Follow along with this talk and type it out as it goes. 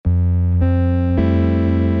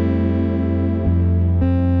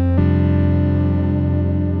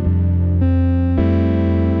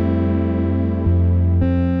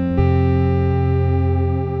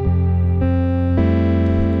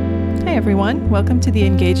everyone. Welcome to the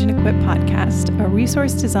Engage and Equip podcast, a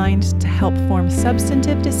resource designed to help form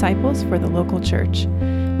substantive disciples for the local church.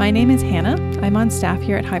 My name is Hannah. I'm on staff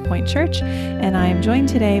here at High Point Church, and I am joined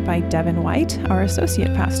today by Devin White, our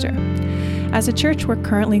associate pastor. As a church, we're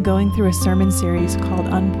currently going through a sermon series called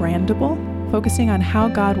Unbrandable, focusing on how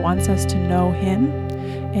God wants us to know Him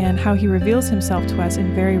and how He reveals Himself to us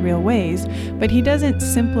in very real ways, but He doesn't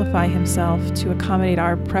simplify Himself to accommodate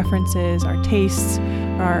our preferences, our tastes,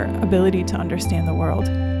 our ability to understand the world.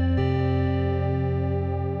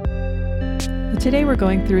 Today we're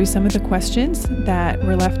going through some of the questions that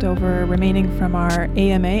were left over remaining from our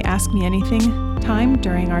AMA Ask Me Anything time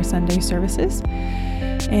during our Sunday services.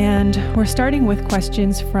 And we're starting with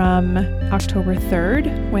questions from October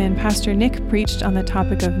 3rd, when Pastor Nick preached on the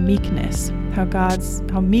topic of meekness,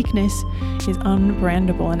 how meekness is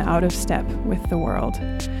unbrandable and out of step with the world.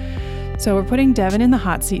 So we're putting Devin in the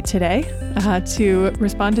hot seat today to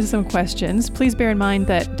respond to some questions. Please bear in mind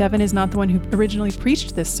that Devin is not the one who originally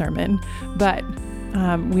preached this sermon, but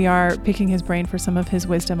we are picking his brain for some of his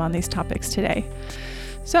wisdom on these topics today.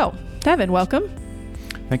 So, Devin, welcome.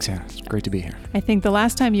 Thanks, Hannah. It's great to be here. I think the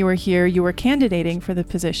last time you were here, you were candidating for the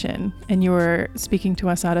position and you were speaking to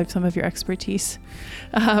us out of some of your expertise.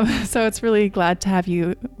 So it's really glad to have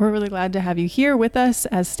you. We're really glad to have you here with us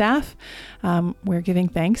as staff. We're giving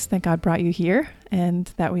thanks that God brought you here and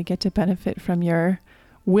that we get to benefit from your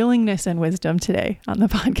willingness and wisdom today on the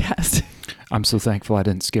podcast. I'm so thankful I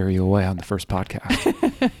didn't scare you away on the first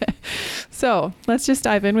podcast. So let's just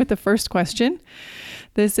dive in with the first question.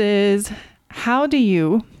 This is, how do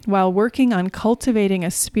you, while working on cultivating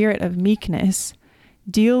a spirit of meekness,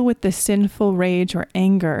 deal with the sinful rage or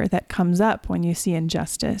anger that comes up when you see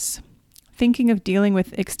injustice? Thinking of dealing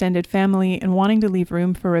with extended family and wanting to leave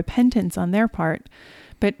room for repentance on their part,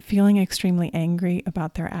 but feeling extremely angry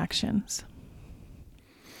about their actions.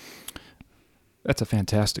 That's a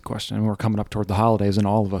fantastic question. And we're coming up toward the holidays and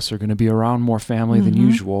all of us are going to be around more family than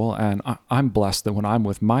usual. And I'm blessed that when I'm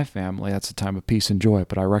with my family, that's a time of peace and joy.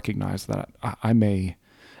 But I recognize that I may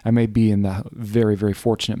be in the very, very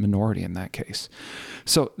fortunate minority in that case.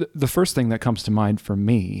 So the first thing that comes to mind for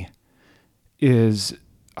me is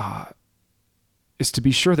to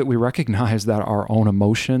be sure that we recognize that our own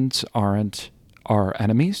emotions aren't our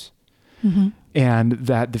enemies. Mm-hmm. And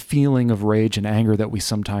that the feeling of rage and anger that we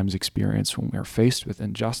sometimes experience when we are faced with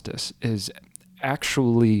injustice is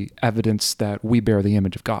actually evidence that we bear the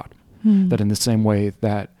image of God. That in the same way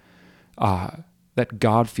that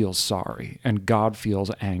God feels sorry and God feels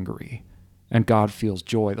angry and God feels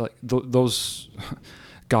joy, like those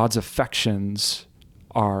God's affections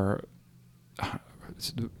are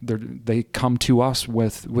they come to us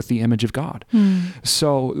with the image of God.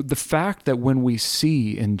 So the fact that when we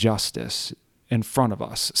see injustice in front of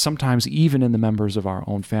us, sometimes even in the members of our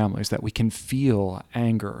own families, that we can feel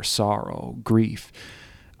anger, sorrow, grief,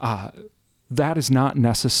 that is not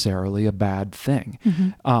necessarily a bad thing.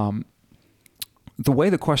 The way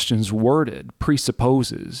the question's worded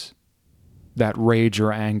presupposes that rage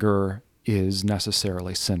or anger is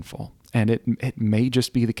necessarily sinful. And it may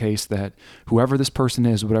just be the case that whoever this person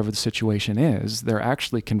is, whatever the situation is, they're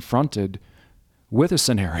actually confronted with a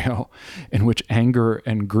scenario in which anger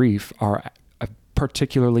and grief are a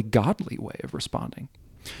particularly godly way of responding.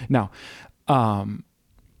 Now,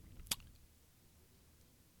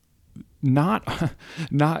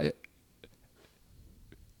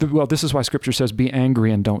 this is why Scripture says, "Be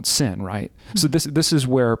angry and don't sin." Right. So this is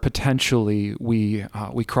where potentially we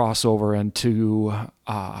cross over into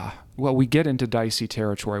we get into dicey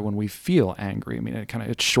territory when we feel angry. I mean,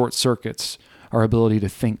 it short circuits our ability to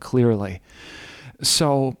think clearly.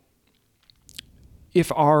 So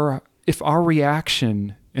if our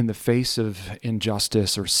reaction in the face of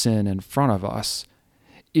injustice or sin in front of us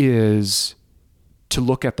is to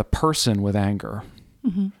look at the person with anger,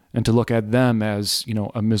 and to look at them as,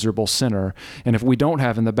 a miserable sinner, and if we don't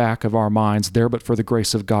have in the back of our minds, there but for the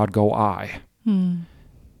grace of God go I.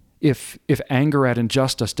 If anger at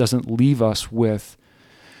injustice doesn't leave us with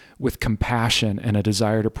compassion and a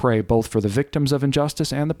desire to pray both for the victims of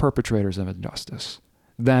injustice and the perpetrators of injustice,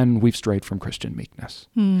 then we've strayed from Christian meekness.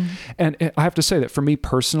 And I have to say that for me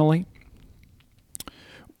personally,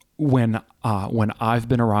 when I've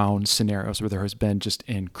been around scenarios where there has been just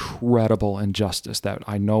incredible injustice that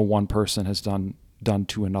I know one person has done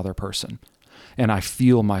to another person, and I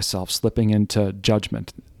feel myself slipping into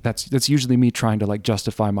judgment, that's usually me trying to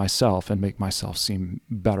justify myself and make myself seem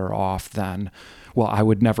better off than, well, I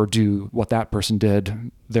would never do what that person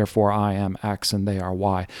did, therefore I am X and they are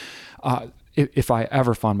Y. if I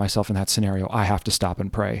ever find myself in that scenario, I have to stop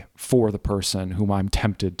and pray for the person whom I'm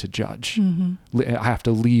tempted to judge. I have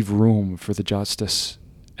to leave room for the justice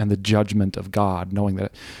and the judgment of God, knowing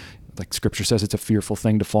that, like Scripture says, it's a fearful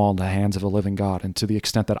thing to fall into the hands of a living God. And to the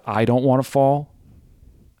extent that I don't want to fall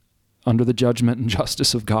under the judgment and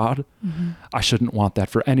justice of God, I shouldn't want that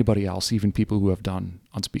for anybody else, even people who have done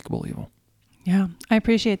unspeakable evil. Yeah, I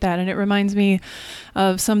appreciate that. And it reminds me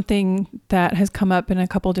of something that has come up in a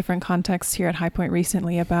couple different contexts here at High Point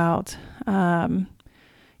recently about,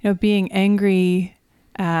 being angry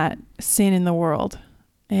at sin in the world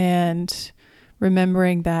and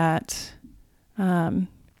remembering that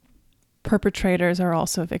perpetrators are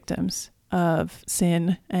also victims of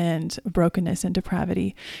sin and brokenness and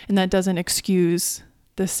depravity. And that doesn't excuse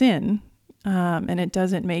the sin, and it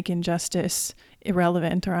doesn't make injustice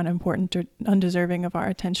irrelevant or unimportant or undeserving of our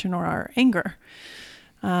attention or our anger.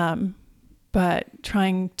 But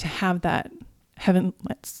trying to have that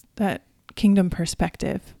that kingdom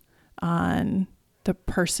perspective on the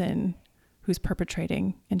person who's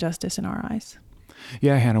perpetrating injustice in our eyes.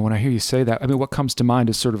 Yeah, Hannah, when I hear you say that, I mean, what comes to mind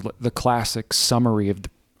is sort of the classic summary of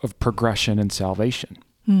progression in salvation.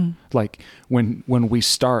 Like when we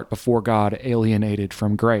start before God alienated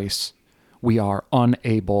from grace, we are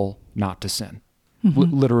unable not to sin.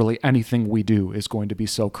 Literally anything we do is going to be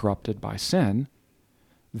so corrupted by sin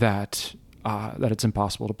that it's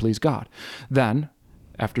impossible to please God. Then,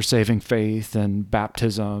 after saving faith and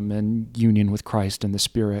baptism and union with Christ and the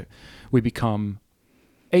Spirit, we become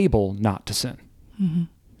able not to sin.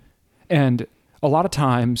 And a lot of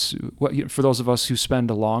times, for those of us who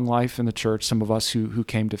spend a long life in the church, some of us who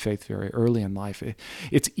came to faith very early in life,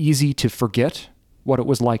 it's easy to forget what it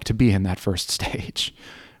was like to be in that first stage,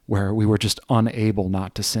 where we were just unable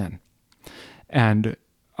not to sin. And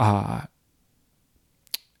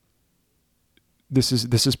this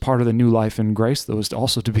is part of the new life in grace, though, is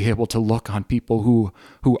also to be able to look on people who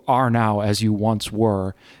are now as you once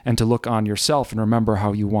were, and to look on yourself and remember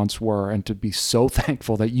how you once were, and to be so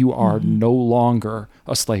thankful that you are no longer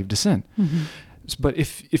a slave to sin. But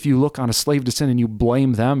if you look on a slave to sin and you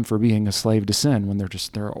blame them for being a slave to sin when they're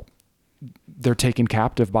taken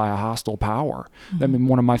captive by a hostile power. I mean,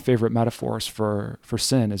 one of my favorite metaphors for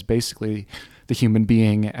sin is basically the human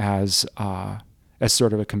being as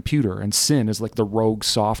sort of a computer, and sin is like the rogue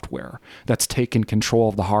software that's taken control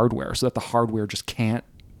of the hardware, so that the hardware just can't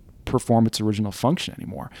perform its original function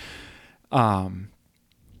anymore. I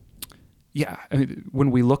mean,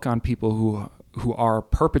 when we look on people who are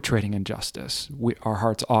perpetrating injustice, our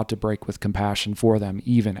hearts ought to break with compassion for them,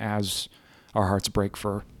 even as our hearts break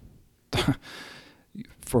for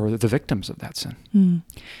the victims of that sin.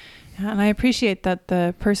 And I appreciate that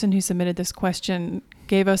the person who submitted this question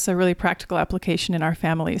gave us a really practical application in our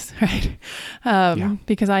families, right?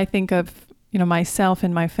 Because I think of, myself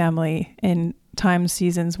and my family in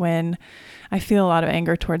seasons when I feel a lot of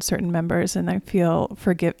anger towards certain members, and I feel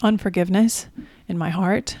unforgiveness in my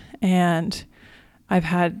heart. And I've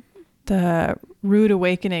had the rude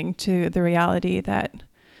awakening to the reality that,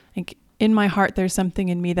 like, in my heart, there's something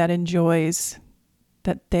in me that enjoys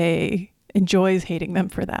hating them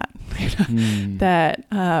for that. That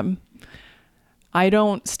I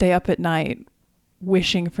don't stay up at night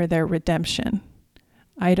wishing for their redemption.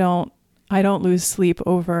 I don't lose sleep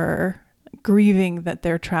over grieving that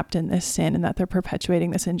they're trapped in this sin and that they're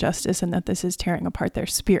perpetuating this injustice and that this is tearing apart their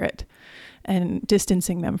spirit and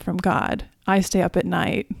distancing them from God. I stay up at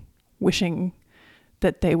night wishing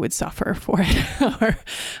that they would suffer for it, or,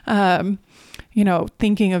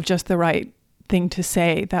 thinking of just the right thing to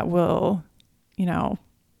say that will,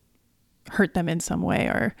 hurt them in some way,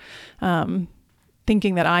 or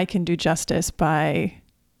thinking that I can do justice by,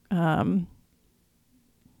 by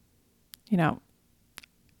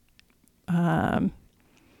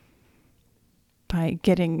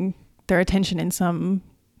getting their attention in some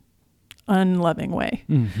unloving way.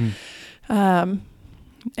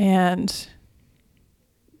 And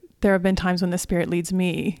there have been times when the Spirit leads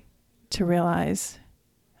me to realize,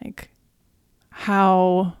 like,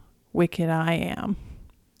 how wicked I am,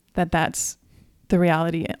 that's the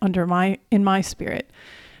reality in my spirit,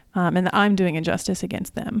 and that I'm doing injustice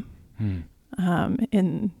against them,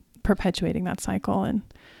 in perpetuating that cycle. And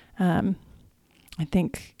I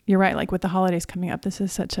think you're right. Like, with the holidays coming up, this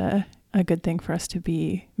is such a good thing for us to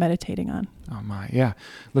be meditating on. Oh my, yeah.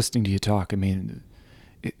 Listening to you talk, I mean,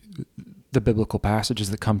 the biblical passages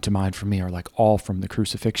that come to mind for me are like all from the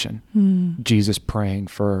crucifixion. Jesus praying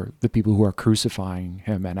for the people who are crucifying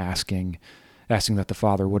him and asking that the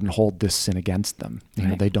Father wouldn't hold this sin against them.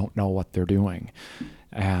 They don't know what they're doing.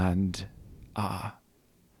 And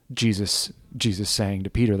Jesus saying to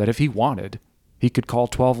Peter that if he wanted, he could call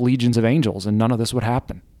 12 legions of angels and none of this would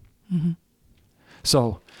happen. Mm-hmm.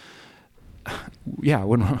 So, yeah,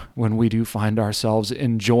 when we do find ourselves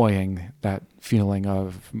enjoying that feeling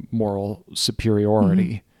of moral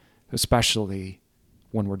superiority, especially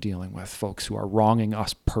when we're dealing with folks who are wronging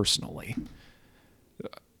us personally,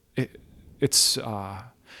 that's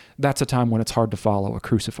a time when it's hard to follow a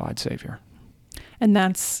crucified Savior. And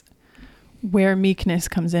that's where meekness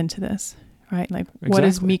comes into this, right? Like, what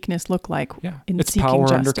does meekness look like in it's seeking power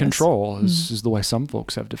justice? Under control is the way some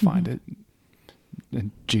folks have defined it.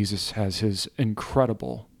 And Jesus has his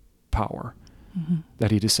incredible power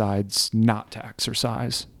that he decides not to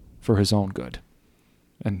exercise for his own good.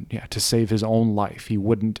 And to save his own life, he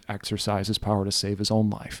wouldn't exercise his power to save his own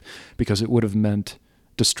life because it would have meant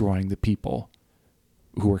destroying the people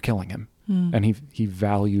who were killing him. And he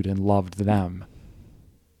valued and loved them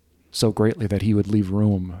so greatly that he would leave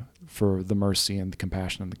room for the mercy and the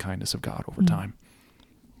compassion and the kindness of God over time.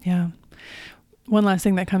 Yeah. One last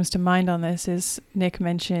thing that comes to mind on this is Nick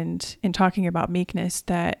mentioned in talking about meekness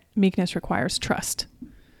that meekness requires trust,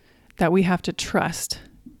 that we have to trust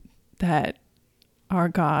that our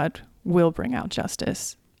God will bring out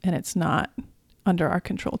justice and it's not under our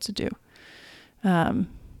control to do. And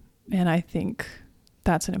I think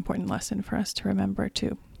that's an important lesson for us to remember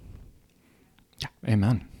too. Yeah.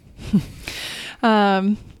 Amen.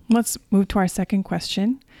 Let's move to our second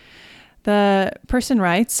question. The person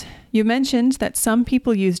writes, you mentioned that some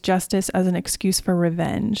people use justice as an excuse for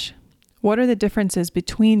revenge. What are the differences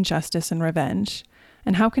between justice and revenge?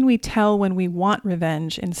 And how can we tell when we want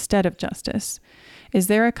revenge instead of justice? Is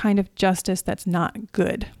there a kind of justice that's not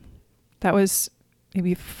good? That was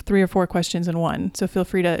maybe 3 or 4 questions in one. So feel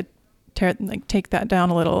free to take that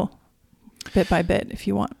down a little bit by bit if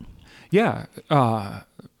you want. Yeah. I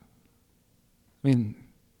mean,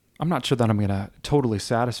 I'm not sure that I'm going to totally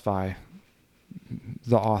satisfy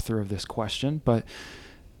the author of this question, but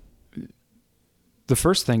the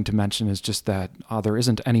first thing to mention is just that there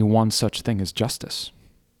isn't any one such thing as justice.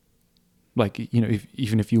 Like,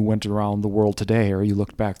 even if you went around the world today or you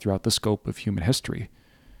looked back throughout the scope of human history,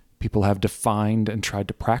 people have defined and tried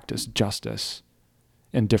to practice justice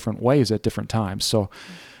in different ways at different times. So,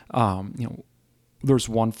 there's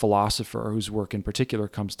one philosopher whose work in particular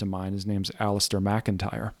comes to mind. His name's Alasdair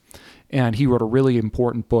MacIntyre. And he wrote a really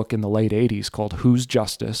important book in the late 80s called Whose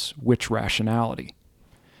Justice? Which Rationality?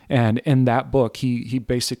 And in that book, he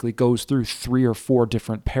basically goes through 3 or 4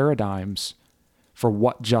 different paradigms for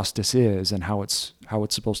what justice is and how it's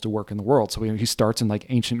supposed to work in the world. So he starts in like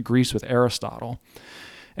ancient Greece with Aristotle.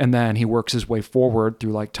 And then he works his way forward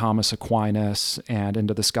through like Thomas Aquinas and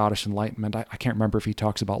into the Scottish Enlightenment. I can't remember if he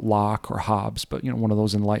talks about Locke or Hobbes, but one of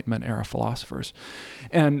those Enlightenment era philosophers.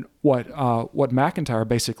 And what MacIntyre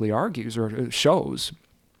basically argues or shows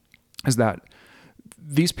is that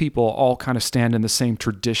these people all kind of stand in the same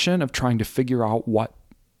tradition of trying to figure out what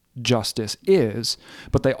justice is,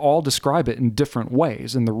 but they all describe it in different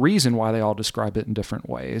ways. And the reason why they all describe it in different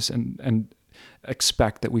ways and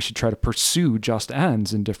expect that we should try to pursue just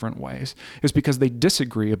ends in different ways is because they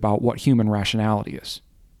disagree about what human rationality is.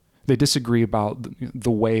 They disagree about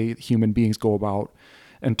the way human beings go about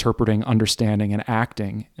interpreting, understanding, and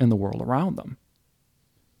acting in the world around them.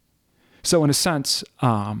 So in a sense,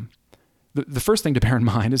 the first thing to bear in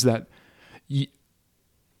mind is that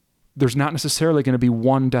there's not necessarily going to be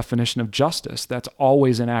one definition of justice that's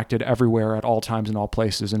always enacted everywhere at all times in all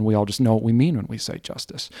places, and we all just know what we mean when we say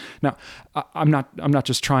justice. Now, I'm not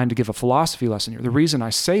just trying to give a philosophy lesson here. The reason I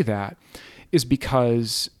say that is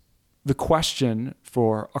because the question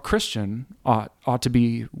for a Christian ought to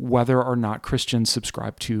be whether or not Christians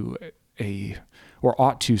subscribe to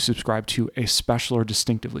ought to subscribe to a special or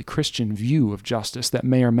distinctively Christian view of justice that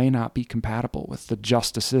may or may not be compatible with the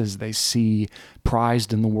justices they see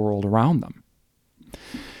prized in the world around them.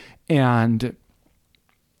 And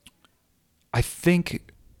I think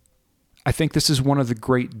this is one of the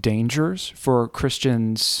great dangers for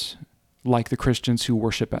Christians like the Christians who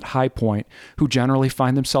worship at High Point, who generally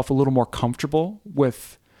find themselves a little more comfortable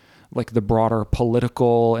with like the broader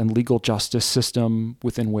political and legal justice system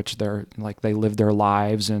within which they live their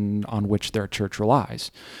lives and on which their church relies.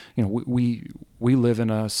 We live in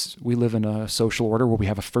a social order where we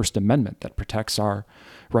have a First Amendment that protects our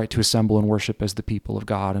right to assemble and worship as the people of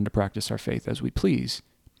God and to practice our faith as we please.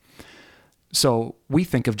 So we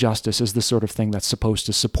think of justice as the sort of thing that's supposed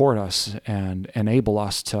to support us and enable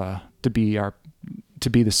us to be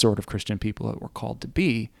the sort of Christian people that we're called to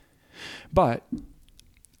be. But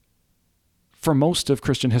for most of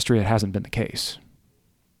Christian history, it hasn't been the case.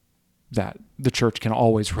 that the church can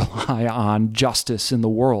always rely on justice in the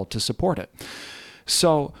world to support it.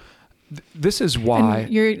 So this is why...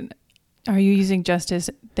 And are you using justice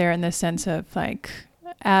there in the sense of like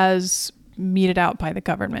as meted out by the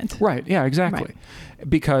government? Right. Yeah, exactly. Right.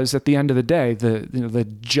 Because at the end of the day, the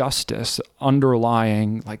justice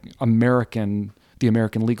underlying like the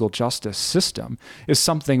American legal justice system is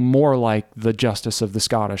something more like the justice of the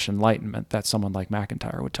Scottish Enlightenment that someone like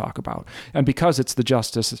MacIntyre would talk about. And because it's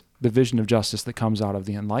the vision of justice that comes out of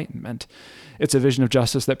the Enlightenment, it's a vision of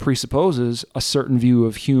justice that presupposes a certain view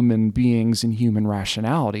of human beings and human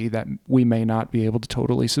rationality that we may not be able to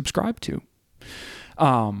totally subscribe to.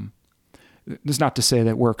 This is not to say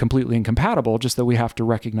that we're completely incompatible, just that we have to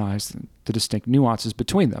recognize the distinct nuances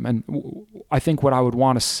between them. And I think what I would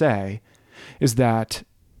want to say is that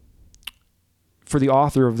for the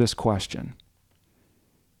author of this question,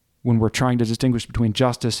 when we're trying to distinguish between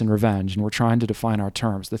justice and revenge, and we're trying to define our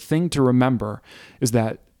terms, the thing to remember is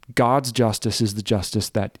that God's justice is the justice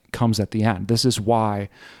that comes at the end. This is why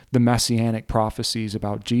the messianic prophecies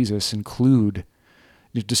about Jesus include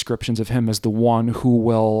descriptions of him as the one who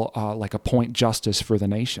will appoint justice for the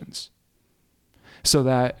nations. So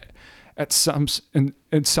that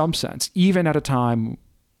in some sense, even at a time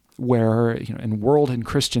where, in world and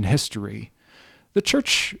Christian history, the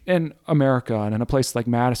church in America and in a place like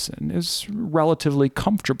Madison is relatively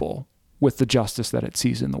comfortable with the justice that it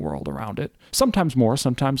sees in the world around it. Sometimes more,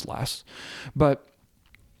 sometimes less. But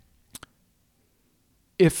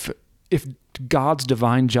if God's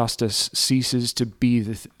divine justice ceases to be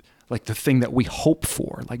the thing that we hope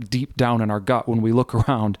for, like deep down in our gut when we look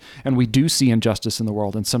around and we do see injustice in the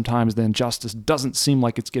world, and sometimes the injustice doesn't seem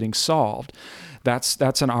like it's getting solved,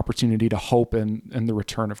 that's an opportunity to hope in the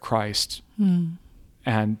return of Christ,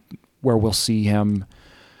 and where we'll see him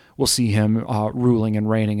ruling and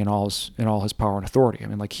reigning in all his power and authority. I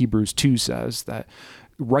mean, like Hebrews 2 says that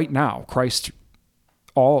right now Christ,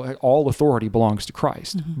 all authority belongs to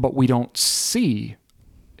Christ, but we don't see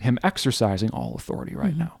him exercising all authority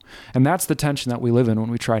right now. And that's the tension that we live in when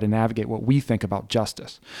we try to navigate what we think about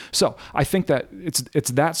justice. So I think that it's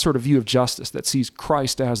that sort of view of justice that sees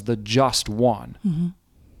Christ as the just one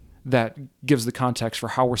that gives the context for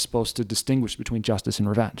how we're supposed to distinguish between justice and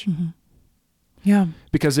revenge. Yeah.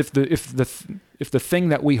 Because if the thing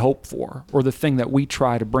that we hope for, or the thing that we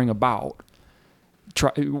try to bring about,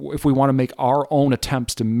 if we want to make our own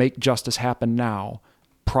attempts to make justice happen now,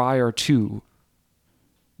 prior to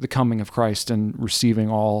the coming of Christ and receiving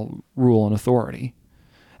all rule and authority,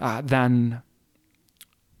 then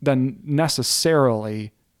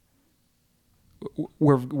necessarily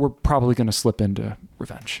we're probably going to slip into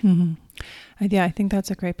revenge. Yeah, I think that's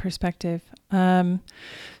a great perspective.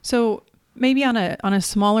 So maybe on a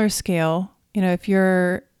smaller scale, if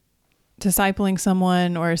you're discipling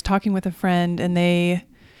someone or is talking with a friend and they,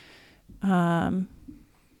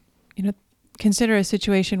 consider a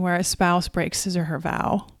situation where a spouse breaks his or her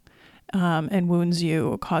vow, and wounds you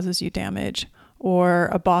or causes you damage, or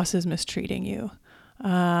a boss is mistreating you.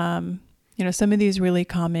 Some of these really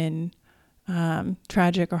common,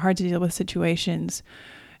 tragic or hard to deal with situations.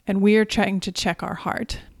 And we are trying to check our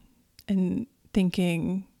heart and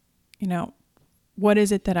thinking, what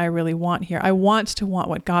is it that I really want here? I want to want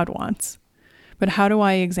what God wants, but how do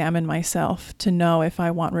I examine myself to know if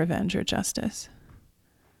I want revenge or justice?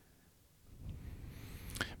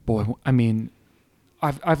 Boy, I mean,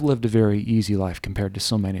 I've lived a very easy life compared to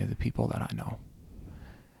so many of the people that I know.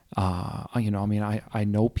 I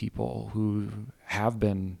know people who have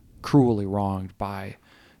been cruelly wronged by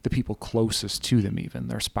the people closest to them, even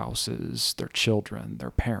their spouses, their children, their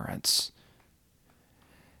parents.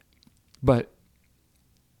 But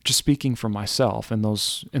just speaking for myself, in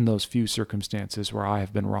those few circumstances where I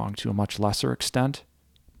have been wronged to a much lesser extent,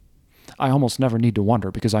 I almost never need to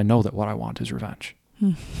wonder, because I know that what I want is revenge.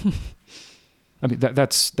 I mean,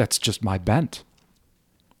 that's just my bent.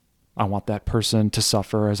 I want that person to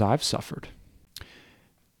suffer as I've suffered.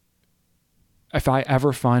 If I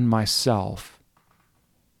ever find myself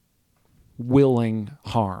willing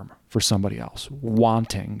harm for somebody else,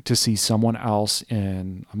 wanting to see someone else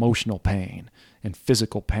in emotional pain, in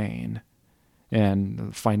physical pain,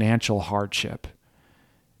 in financial hardship,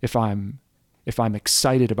 if I'm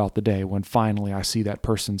excited about the day when finally I see that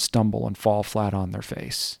person stumble and fall flat on their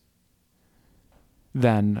face,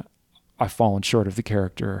 then I've fallen short of the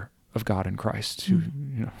character of God in Christ.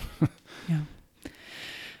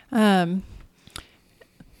 Yeah.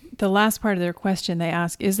 The last part of their question, they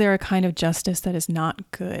ask, is there a kind of justice that is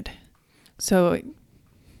not good? So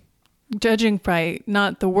judging by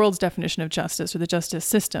not the world's definition of justice or the justice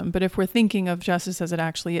system, but if we're thinking of justice as it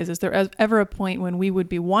actually is there ever a point when we would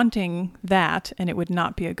be wanting that and it would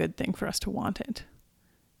not be a good thing for us to want it?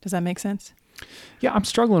 Does that make sense? Yeah, I'm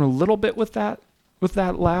struggling a little bit with that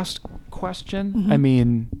last question. Mm-hmm. I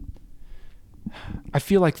mean, I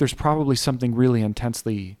feel like there's probably something really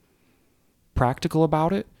intensely practical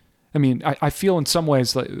about it. I mean, I feel in some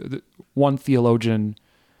ways like one theologian,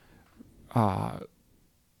 it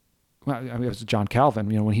was John Calvin,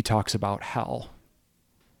 when he talks about hell,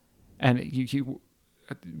 and he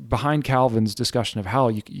behind Calvin's discussion of hell,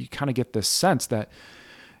 you kind of get this sense that,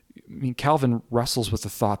 Calvin wrestles with the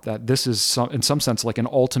thought that this is in some sense like an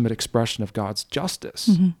ultimate expression of God's justice.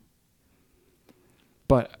 Mm-hmm.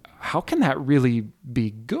 But how can that really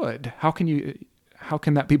be good? How can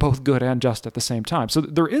that be both good and just at the same time? So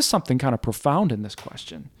there is something kind of profound in this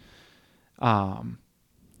question. And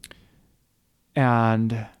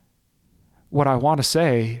what I want to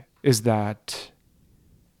say is that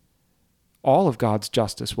all of God's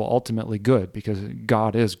justice will ultimately good because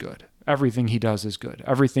God is good. Everything he does is good.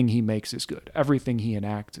 Everything he makes is good. Everything he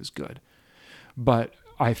enacts is good. But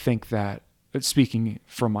I think that, speaking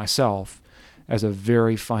for myself, as a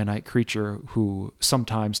very finite creature who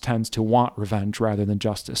sometimes tends to want revenge rather than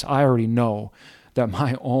justice, I already know that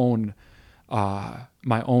my own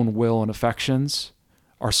will and affections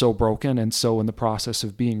are so broken and so in the process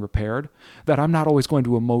of being repaired that I'm not always going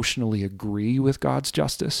to emotionally agree with God's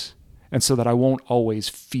justice, and so that I won't always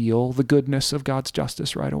feel the goodness of God's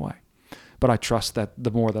justice right away. But I trust that the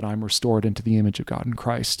more that I'm restored into the image of God in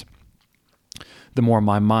Christ, the more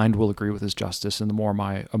my mind will agree with his justice and the more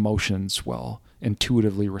my emotions will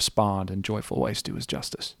intuitively respond in joyful ways to his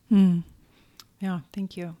justice. Yeah,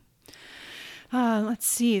 thank you. Let's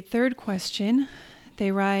see. Third question.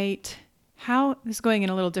 They write, this is going in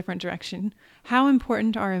a little different direction. How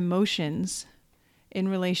important are emotions in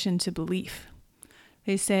relation to belief?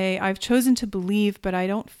 They say, I've chosen to believe, but I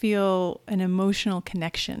don't feel an emotional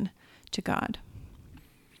connection to God.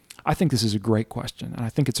 I think this is a great question, and I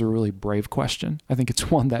think it's a really brave question. I think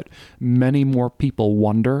it's one that many more people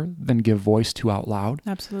wonder than give voice to out loud.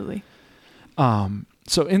 Absolutely.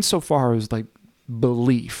 So insofar as like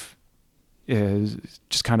belief is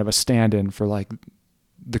just kind of a stand-in for like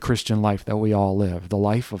the Christian life that we all live, the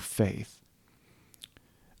life of faith,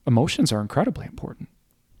 emotions are incredibly important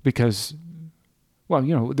because, well,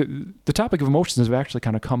 the topic of emotions have actually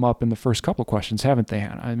kind of come up in the first couple of questions, haven't they,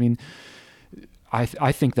 Hannah? I mean,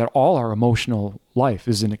 I think that all our emotional life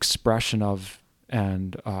is an expression of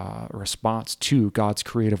and a response to God's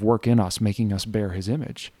creative work in us, making us bear his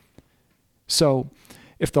image. So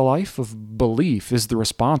if the life of belief is the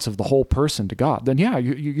response of the whole person to God, then yeah,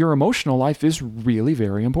 your emotional life is really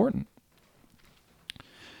very important.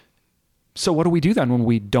 So what do we do then when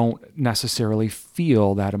we don't necessarily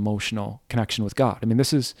feel that emotional connection with God? I mean,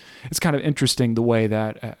 it's kind of interesting the way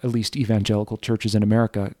that at least evangelical churches in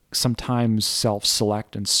America sometimes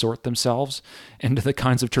self-select and sort themselves into the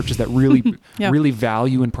kinds of churches that really, really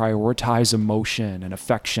value and prioritize emotion and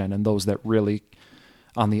affection, and those that really,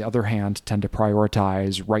 on the other hand, tend to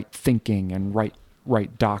prioritize right thinking and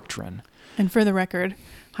right doctrine. And for the record,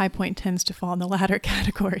 High Point tends to fall in the latter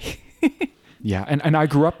category. Yeah, and I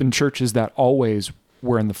grew up in churches that always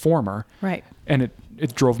were in the former. Right. And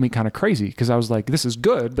it drove me kind of crazy because I was like, this is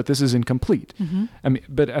good, but this is incomplete. Mm-hmm. I mean,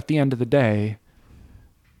 but at the end of the day,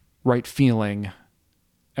 right feeling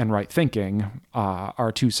and right thinking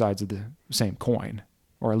are two sides of the same coin,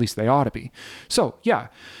 or at least they ought to be. So, yeah.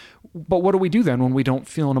 But what do we do then when we don't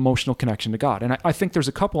feel an emotional connection to God? And I think there's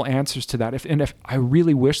a couple answers to that. If I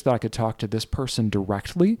really wish that I could talk to this person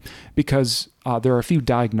directly, because there are a few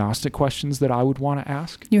diagnostic questions that I would want to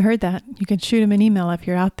ask. You heard that. You can shoot him an email if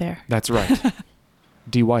you're out there. That's right.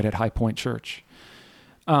 D. White at High Point Church.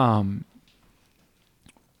 One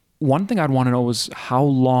thing I'd want to know is how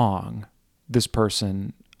long this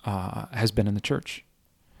person has been in the church.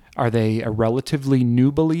 Are they a relatively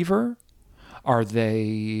new believer? Are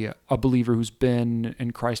they a believer who's been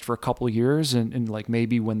in Christ for a couple of years and like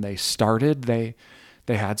maybe when they started, they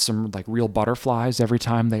had some like real butterflies every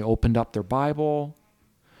time they opened up their Bible?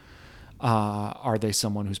 Are they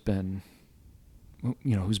someone who's been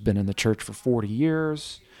in the church for 40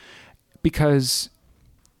 years? Because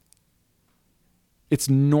it's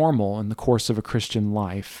normal in the course of a Christian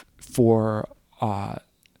life for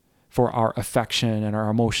our affection and our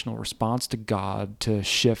emotional response to God to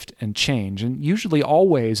shift and change, and usually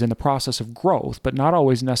always in the process of growth, but not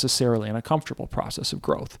always necessarily in a comfortable process of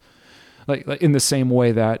growth. Like in the same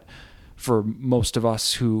way that for most of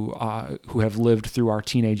us who have lived through our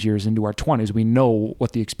teenage years into our 20s, we know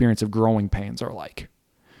what the experience of growing pains are like.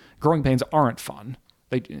 growing pains aren't fun.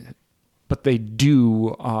 But they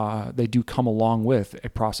do come along with a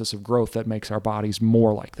process of growth that makes our bodies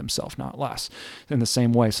more like themselves, not less. In the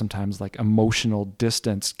same way, sometimes like emotional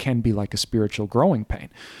distance can be like a spiritual growing pain.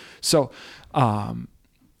 So,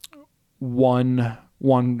 one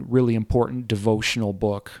really important devotional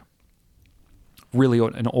book, really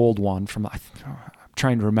an old one from, I'm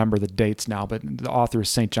trying to remember the dates now, but the author is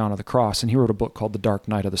St. John of the Cross, and he wrote a book called The Dark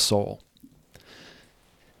Night of the Soul.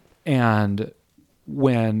 And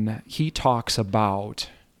when he talks about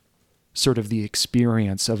sort of the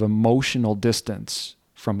experience of emotional distance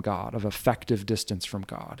from God, of affective distance from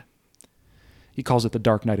God, he calls it the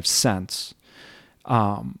dark night of sense.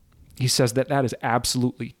 He says that is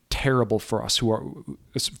absolutely terrible for us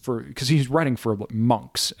because he's writing for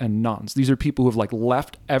monks and nuns. These are people who have like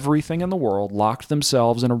left everything in the world, locked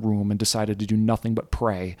themselves in a room and decided to do nothing but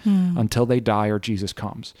pray until they die or Jesus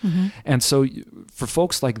comes. Mm-hmm. And so for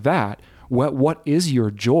folks like that, what is your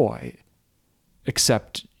joy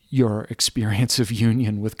except your experience of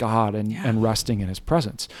union with God and resting in his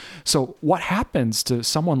presence? So what happens to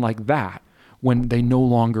someone like that when they no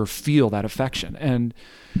longer feel that affection?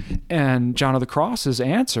 And John of the Cross's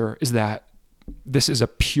answer is that this is a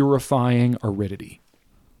purifying aridity.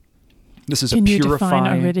 This is Can a you purifying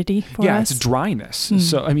define aridity for us? It's dryness.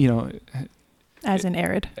 So I mean, as in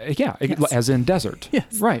arid. Yeah, yes. As in desert.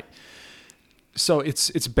 Yes. Right. So it's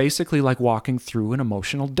basically like walking through an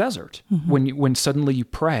emotional desert. Mm-hmm. When suddenly you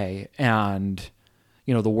pray and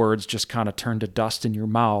the words just kind of turn to dust in your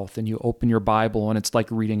mouth, and you open your Bible and it's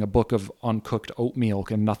like reading a book of uncooked oatmeal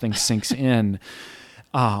and nothing sinks in.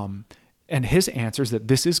 And his answer is that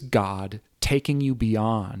this is God taking you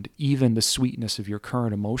beyond even the sweetness of your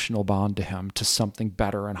current emotional bond to him to something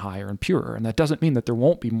better and higher and purer. And that doesn't mean that there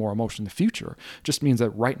won't be more emotion in the future. It just means that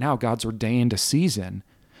right now God's ordained a season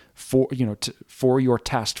for your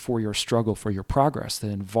test, for your struggle, for your progress that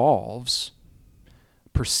involves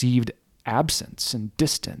perceived absence and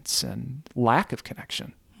distance and lack of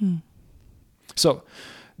connection. So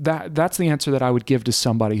that's the answer that I would give to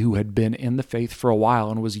somebody who had been in the faith for a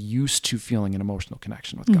while and was used to feeling an emotional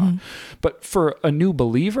connection with God. But for a new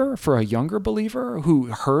believer, for a younger believer who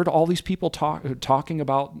heard all these people talking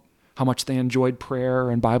about how much they enjoyed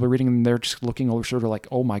prayer and Bible reading, and they're just looking over sort of like,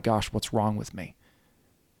 oh my gosh, what's wrong with me?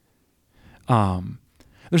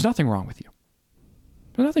 There's nothing wrong with you.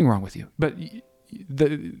 There's nothing wrong with you. But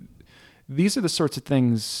these are the sorts of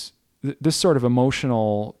things, this sort of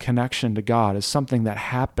emotional connection to God is something that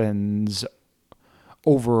happens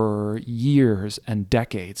over years and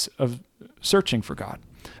decades of searching for God.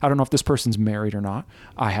 I don't know if this person's married or not.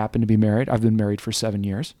 I happen to be married. I've been married for 7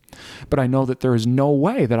 years. But I know that there is no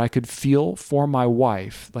way that I could feel for my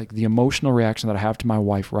wife, like the emotional reaction that I have to my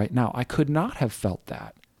wife right now. I could not have felt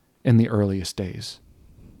that in the earliest days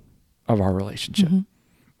of our relationship.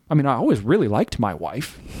 I mean, I always really liked my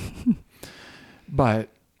wife, but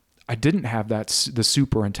I didn't have the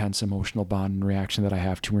super intense emotional bond and reaction that I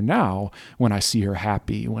have to her now when I see her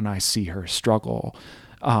happy, when I see her struggle.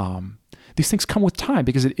 These things come with time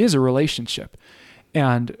because it is a relationship.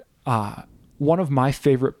 And one of my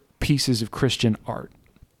favorite pieces of Christian art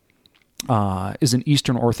is an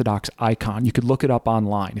Eastern Orthodox icon. You could look it up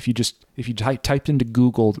online. If you typed into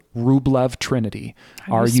Google Rublev Trinity,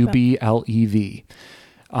 Rublev,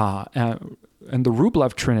 and the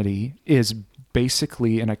Rublev Trinity is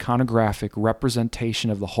basically an iconographic representation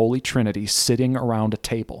of the Holy Trinity sitting around a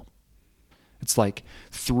table. It's like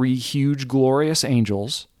 3 huge glorious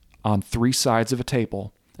angels on 3 sides of a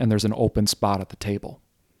table, and there's an open spot at the table.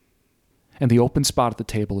 And the open spot at the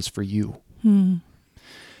table is for you.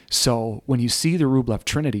 So when you see the Rublev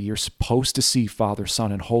Trinity, you're supposed to see Father,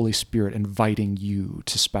 Son, and Holy Spirit inviting you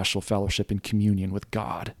to special fellowship and communion with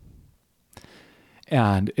God.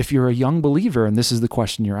 And if you're a young believer, and this is the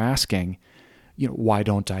question you're asking, why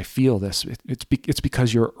don't I feel this? It's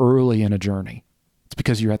because you're early in a journey. It's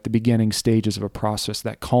because you're at the beginning stages of a process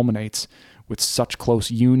that culminates with such close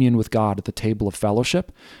union with God at the table of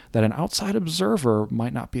fellowship that an outside observer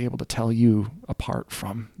might not be able to tell you apart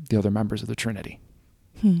from the other members of the Trinity.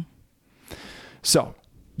 So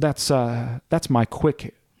that's my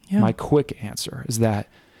quick answer is that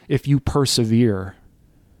if you persevere,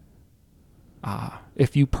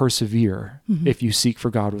 if you seek for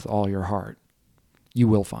God with all your heart, you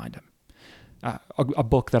will find him. A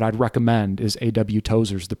book that I'd recommend is A.W.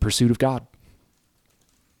 Tozer's The Pursuit of God.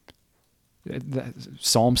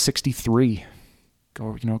 Psalm 63.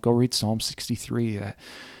 Go read Psalm 63.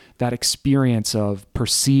 That experience of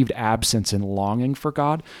perceived absence and longing for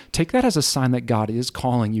God, take that as a sign that God is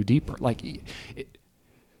calling you deeper. Like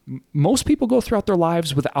most people go throughout their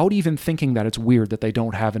lives without even thinking that it's weird that they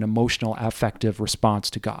don't have an emotional, affective response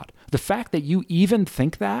to God. The fact that you even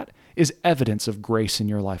think that is evidence of grace in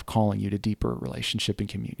your life calling you to deeper relationship and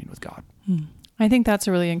communion with God. I think that's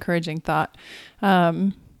a really encouraging thought.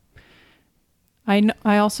 I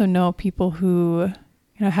also know people who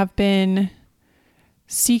have been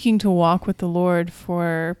seeking to walk with the Lord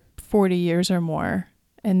for 40 years or more,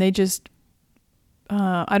 and they just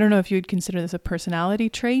I don't know if you would consider this a personality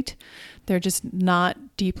trait. They're just not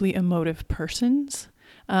deeply emotive persons.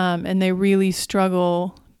 And they really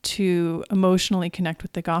struggle to emotionally connect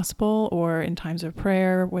with the gospel or in times of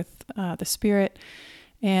prayer with the Spirit,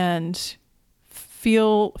 and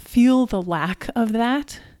feel the lack of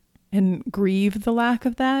that and grieve the lack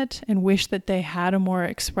of that and wish that they had a more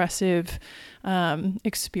expressive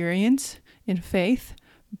experience in faith,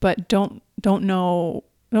 but don't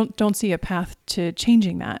see a path to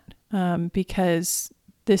changing that, because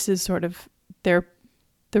this is sort of the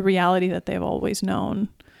reality that they've always known.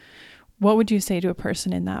 What would you say to a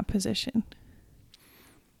person in that position?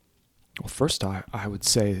 Well, first, I would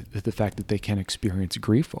say that the fact that they can experience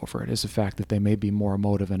grief over it is the fact that they may be more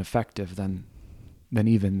emotive and effective than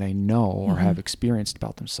even they know or have experienced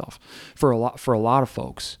about themselves. For a lot of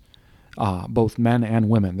folks, both men and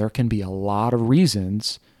women, there can be a lot of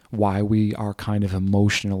reasons why we are kind of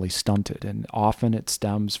emotionally stunted. And often it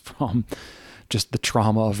stems from just the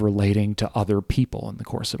trauma of relating to other people in the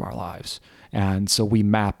course of our lives. And so we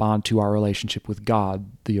map onto our relationship with God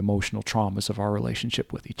the emotional traumas of our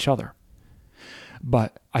relationship with each other.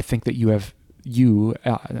 But I think that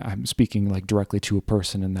I'm speaking like directly to a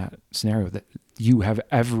person in that scenario, that you have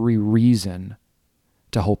every reason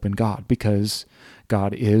to hope in God, because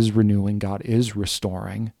God is renewing, God is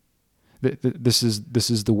restoring. This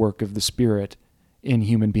is the work of the Spirit in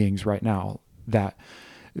human beings right now, that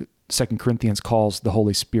 2 Corinthians calls the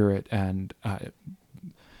Holy Spirit, and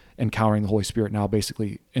encountering the Holy Spirit now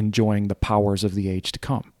basically enjoying the powers of the age to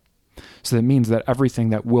come. So that means that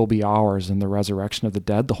everything that will be ours in the resurrection of the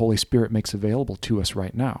dead, the Holy Spirit makes available to us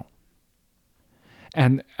right now.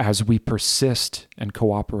 And as we persist and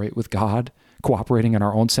cooperate with God, cooperating in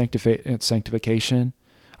our own sanctification,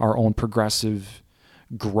 our own progressive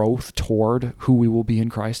growth toward who we will be in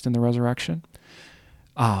Christ in the resurrection,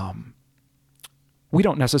 we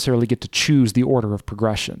don't necessarily get to choose the order of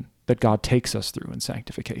progression that God takes us through in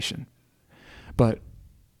sanctification. But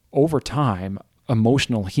over time,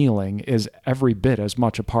 emotional healing is every bit as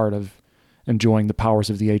much a part of enjoying the powers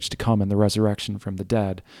of the age to come and the resurrection from the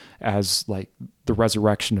dead as like the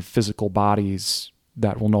resurrection of physical bodies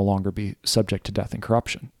that will no longer be subject to death and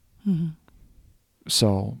corruption. Mm-hmm.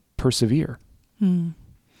 So persevere. Mm.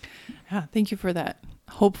 Yeah, thank you for that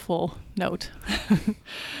hopeful note.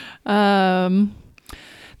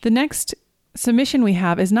 The next submission we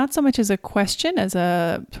have is not so much as a question as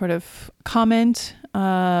a sort of comment.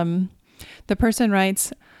 The person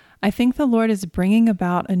writes, I think the Lord is bringing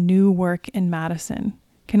about a new work in Madison.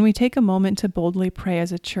 Can we take a moment to boldly pray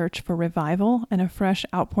as a church for revival and a fresh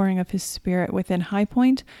outpouring of His Spirit within High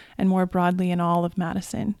Point and more broadly in all of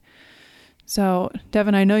Madison? So,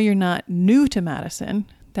 Devin, I know you're not new to Madison,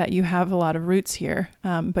 that you have a lot of roots here,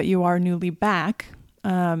 but you are newly back.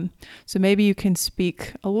 So maybe you can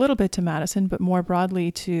speak a little bit to Madison, but more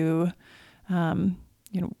broadly to,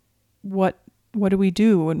 what do we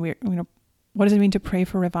do when we, what does it mean to pray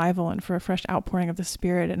for revival and for a fresh outpouring of the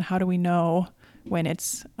Spirit, and how do we know when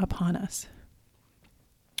it's upon us?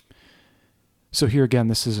 So here again,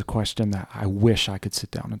 this is a question that I wish I could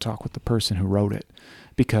sit down and talk with the person who wrote it,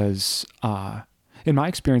 because in my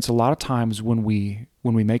experience, a lot of times when we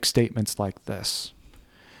make statements like this,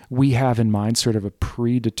 we have in mind sort of a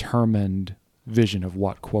predetermined vision of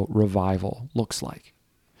what, quote, revival looks like.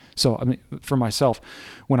 So, I mean, for myself,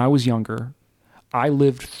 when I was younger, I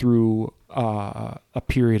lived through a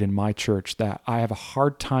period in my church that I have a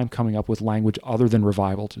hard time coming up with language other than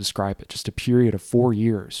revival to describe it. Just a period of 4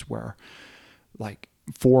 years where, like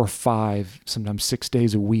 4 or 5, sometimes 6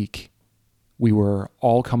 days a week, we were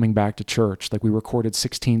all coming back to church. Like we recorded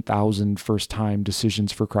 16,000 first-time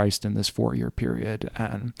decisions for Christ in this 4-year period.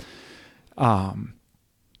 And I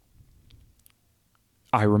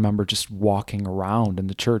remember just walking around in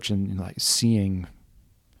the church and like seeing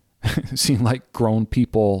like grown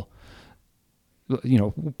people,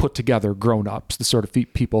 put together grown-ups, the sort of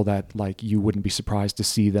people that like you wouldn't be surprised to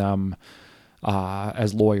see them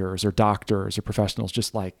as lawyers or doctors or professionals,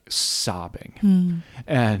 just like sobbing,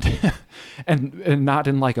 and not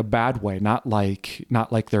in like a bad way, not like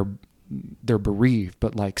they're bereaved,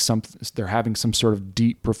 but like they're having some sort of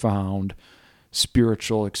deep, profound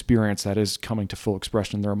spiritual experience that is coming to full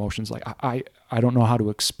expression in their emotions. Like I don't know how to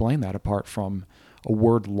explain that apart from a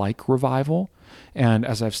word like revival. And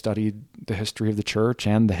as I've studied the history of the church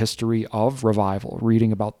and the history of revival,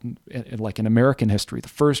 reading about, like in American history, the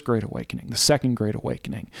First Great Awakening, the Second Great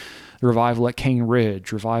Awakening, the revival at Cane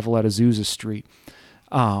Ridge, revival at Azusa Street,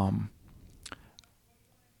 I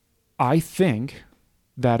think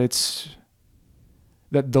that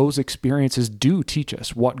that those experiences do teach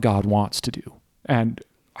us what God wants to do and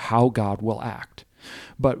how God will act.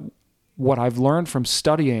 But what I've learned from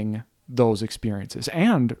studying those experiences,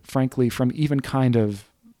 and frankly, from even kind of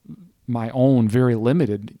my own very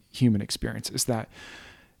limited human experience, is that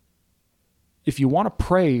if you want to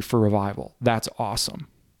pray for revival, that's awesome.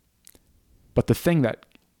 But the thing that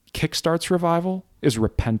kickstarts revival is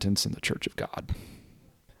repentance in the church of God.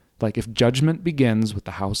 Like if judgment begins with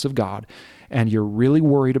the house of God and you're really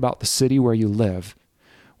worried about the city where you live,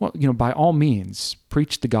 well, by all means,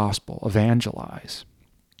 preach the gospel, evangelize.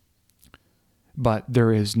 But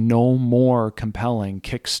there is no more compelling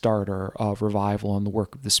kickstarter of revival and the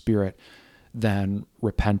work of the Spirit than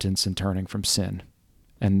repentance and turning from sin.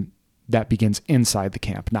 And that begins inside the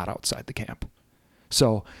camp, not outside the camp.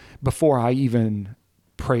 So before I even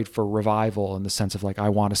prayed for revival in the sense of like, I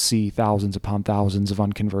want to see thousands upon thousands of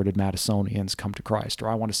unconverted Madisonians come to Christ, or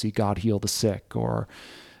I want to see God heal the sick, or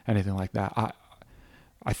anything like that,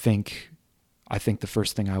 I think the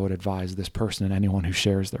first thing I would advise this person and anyone who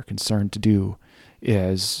shares their concern to do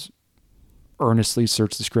is earnestly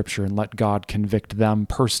search the Scripture and let God convict them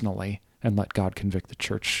personally and let God convict the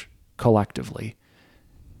church collectively.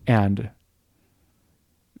 And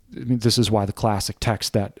this is why the classic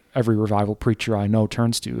text that every revival preacher I know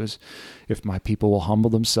turns to is, if my people will humble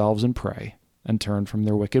themselves and pray and turn from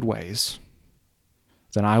their wicked ways,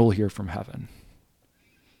 then I will hear from heaven.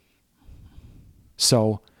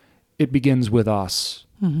 So it begins with us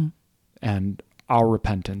and our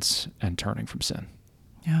repentance and turning from sin.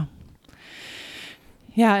 Yeah.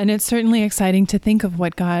 Yeah, and it's certainly exciting to think of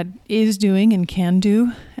what God is doing and can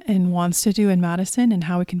do and wants to do in Madison and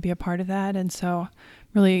how we can be a part of that. And so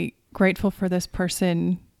really grateful for this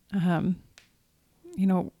person,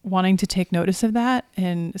 wanting to take notice of that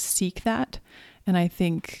and seek that. And I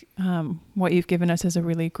think what you've given us is a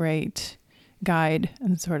really great guide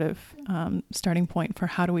and sort of starting point for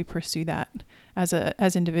how do we pursue that as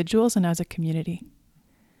individuals and as a community.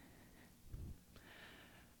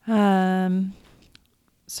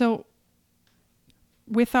 So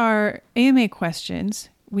with our AMA questions,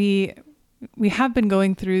 we have been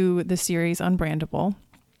going through the series Unbrandable.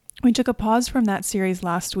 We took a pause from that series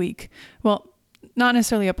last week. Well, not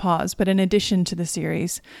necessarily a pause, but in addition to the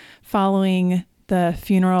series, following the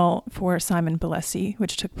funeral for Simon Bellesi,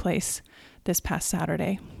 which took place this past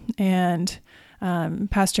Saturday. And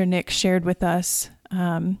Pastor Nick shared with us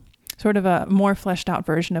sort of a more fleshed out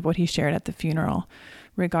version of what he shared at the funeral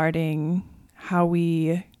regarding how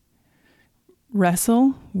we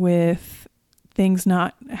wrestle with things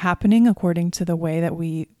not happening according to the way that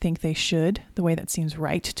we think they should, the way that seems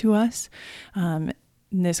right to us. And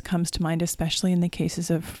this comes to mind especially in the cases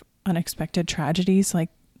of unexpected tragedies like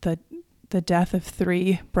the death of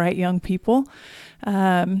 3 bright young people.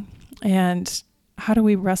 And how do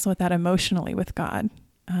we wrestle with that emotionally with God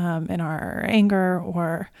in our anger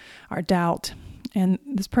or our doubt? And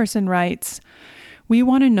this person writes, we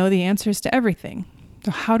want to know the answers to everything.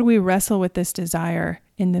 So how do we wrestle with this desire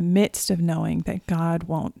in the midst of knowing that God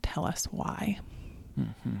won't tell us why?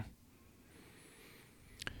 Mm-hmm.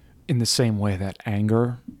 In the same way that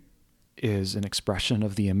anger is an expression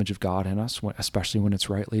of the image of God in us, especially when it's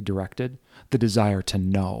rightly directed, the desire to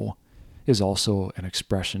know is also an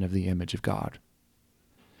expression of the image of God.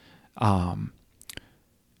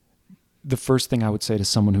 The first thing I would say to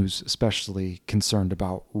someone who's especially concerned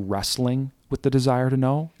about wrestling with the desire to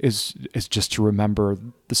know is just to remember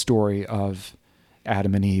the story of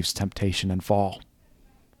Adam and Eve's temptation and fall.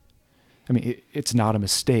 I mean, it's not a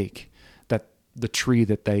mistake that the tree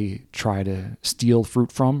that they try to steal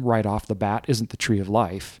fruit from right off the bat isn't the tree of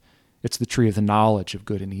life. It's the tree of the knowledge of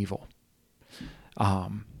good and evil.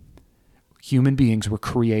 Human beings were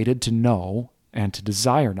created to know and to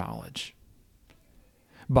desire knowledge.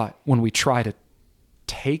 But when we try to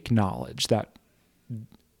take knowledge that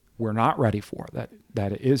we're not ready for,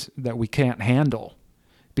 that we can't handle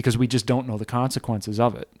because we just don't know the consequences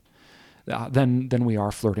of it, then we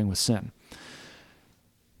are flirting with sin.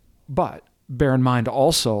 But bear in mind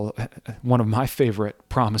also, one of my favorite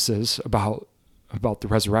promises about the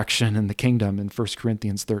resurrection and the kingdom in 1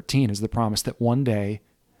 Corinthians 13 is the promise that one day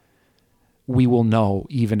we will know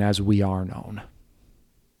even as we are known.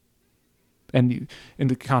 And in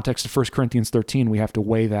the context of 1 Corinthians 13, we have to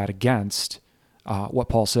weigh that against what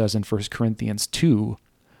Paul says in 1 Corinthians 2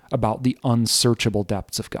 about the unsearchable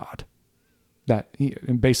depths of God.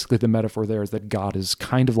 And basically the metaphor there is that God is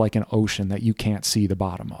kind of like an ocean that you can't see the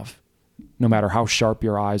bottom of. No matter how sharp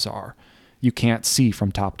your eyes are, you can't see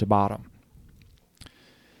from top to bottom.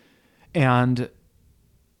 And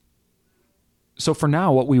so for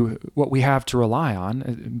now, what we have to rely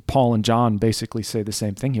on, Paul and John basically say the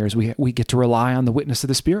same thing here, is we get to rely on the witness of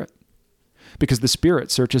the Spirit, because the Spirit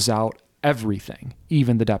searches out everything,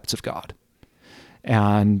 even the depths of God.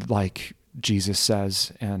 And like Jesus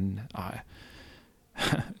says in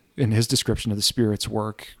his description of the Spirit's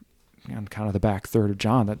work, and kind of the back third of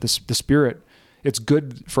John, that the Spirit, it's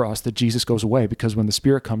good for us that Jesus goes away, because when the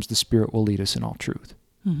Spirit comes, the Spirit will lead us in all truth.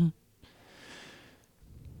 Mm-hmm.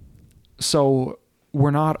 So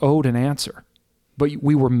we're not owed an answer, but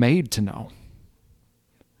we were made to know.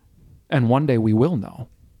 And one day we will know.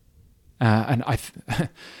 The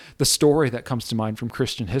story that comes to mind from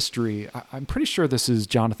Christian history, I'm pretty sure this is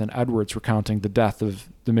Jonathan Edwards recounting the death of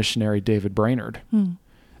the missionary David Brainerd,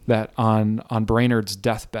 that on Brainerd's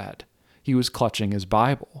deathbed, he was clutching his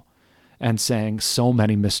Bible and saying, so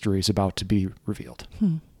many mysteries about to be revealed.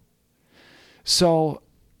 So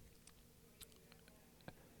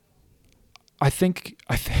I think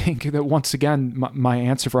that once again, my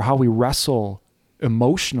answer for how we wrestle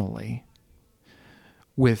emotionally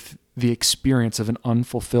with the experience of an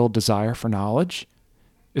unfulfilled desire for knowledge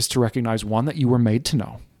is to recognize, one, that you were made to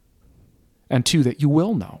know, and two, that you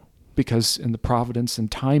will know, because in the providence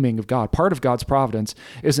and timing of God, part of God's providence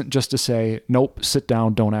isn't just to say, nope, sit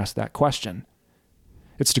down, don't ask that question.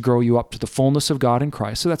 It's to grow you up to the fullness of God in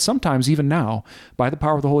Christ, so that sometimes, even now, by the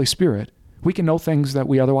power of the Holy Spirit, we can know things that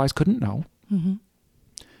we otherwise couldn't know. Mm-hmm.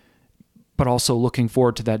 But also looking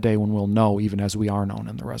forward to that day when we'll know, even as we are known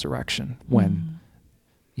in the resurrection, when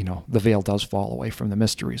the veil does fall away from the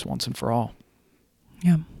mysteries once and for all.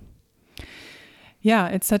 Yeah. Yeah,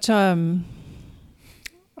 it's such a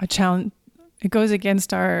challenge. It goes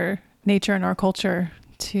against our nature and our culture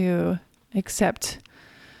to accept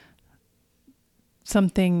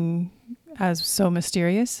something as so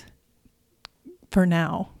mysterious for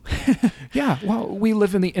now. Yeah, well, we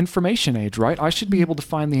live in the information age, right? I should be able to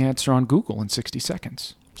find the answer on Google in 60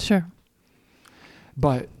 seconds. Sure.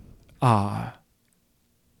 But,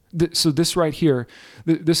 so this right here,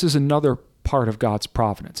 this is another part of God's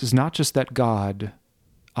providence. It's not just that God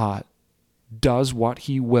does what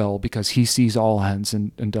he will because he sees all ends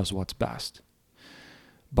and does what's best,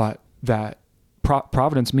 but that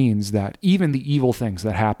providence means that even the evil things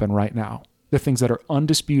that happen right now, the things that are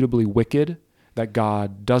undisputably wicked, that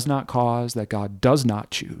God does not cause, that God does not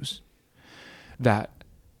choose, that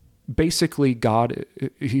basically God,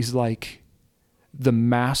 he's like the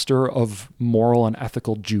master of moral and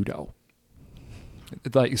ethical judo.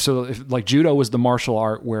 Like judo is the martial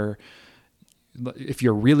art where if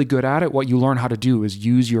you're really good at it, what you learn how to do is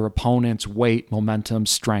use your opponent's weight, momentum,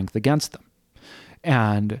 strength against them.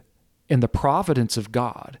 And in the providence of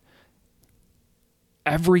God,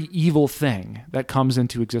 every evil thing that comes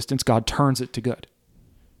into existence, God turns it to good.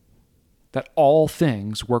 That all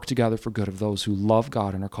things work together for good of those who love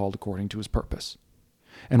God and are called according to his purpose.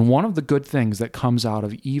 And one of the good things that comes out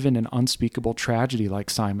of even an unspeakable tragedy like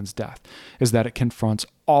Simon's death is that it confronts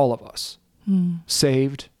all of us,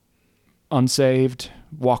 saved, unsaved,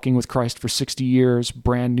 walking with Christ for 60 years,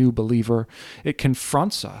 brand new believer. It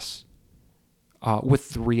confronts us with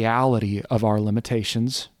the reality of our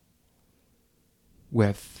limitations,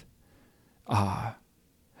 with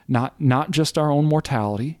not just our own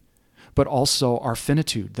mortality, but also our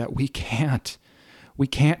finitude, that we can't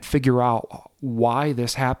figure out why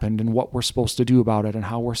this happened and what we're supposed to do about it and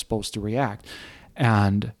how we're supposed to react.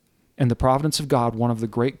 And in the providence of God, one of the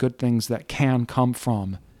great good things that can come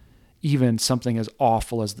from even something as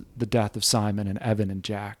awful as the death of Simon and Evan and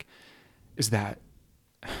Jack is that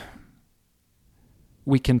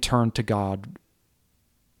we can turn to God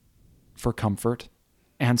for comfort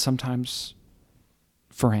and sometimes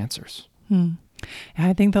for answers.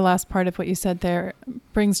 I think the last part of what you said there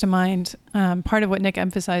brings to mind part of what Nick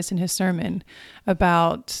emphasized in his sermon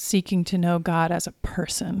about seeking to know God as a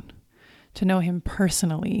person, to know him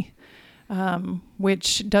personally,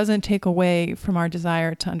 which doesn't take away from our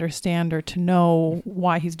desire to understand or to know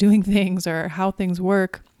why he's doing things or how things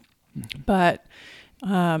work, but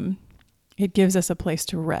it gives us a place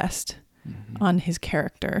to rest on his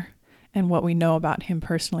character and what we know about him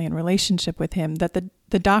personally in relationship with him, that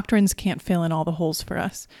the doctrines can't fill in all the holes for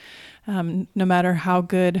us. No matter how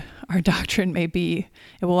good our doctrine may be,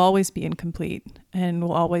 it will always be incomplete and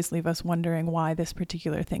will always leave us wondering why this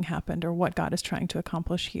particular thing happened or what God is trying to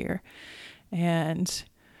accomplish here. And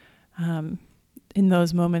in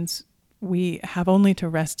those moments, we have only to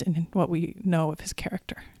rest in what we know of his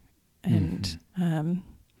character. And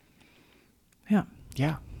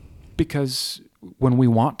Yeah. Because when we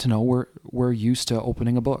want to know, we're used to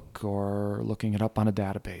opening a book or looking it up on a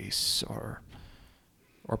database or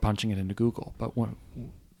punching it into Google. But when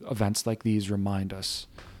events like these remind us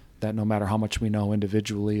that no matter how much we know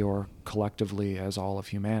individually or collectively as all of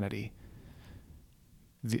humanity,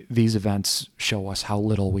 these events show us how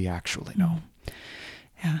little we actually know.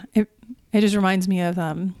 Yeah, it just reminds me of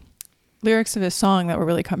lyrics of a song that were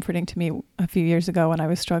really comforting to me a few years ago when I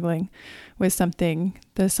was struggling with something.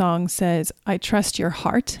 The song says, "I trust your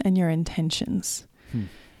heart and your intentions."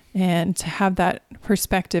 And to have that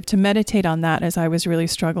perspective, to meditate on that as I was really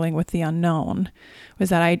struggling with the unknown, was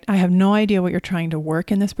that I have no idea what you're trying to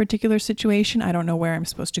work in this particular situation. I don't know where I'm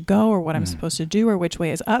supposed to go or what I'm supposed to do or which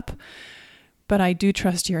way is up, but I do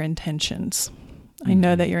trust your intentions. I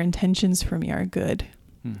know that your intentions for me are good.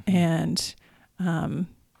 And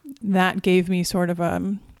that gave me sort of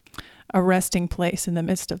a resting place in the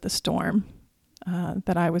midst of the storm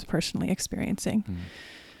that I was personally experiencing.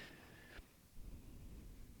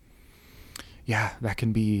 Yeah, that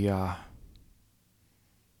can be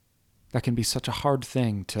such a hard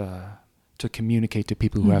thing to communicate to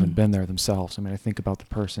people who haven't been there themselves. I mean, I think about the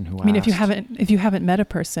person who asked. if you haven't met a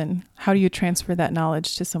person, how do you transfer that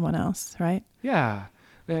knowledge to someone else, right? Yeah.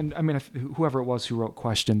 And I mean, whoever it was who wrote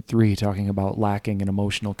question 3, talking about lacking an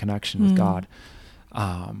emotional connection with God,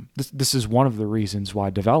 this is one of the reasons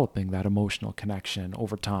why developing that emotional connection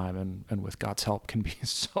over time and with God's help can be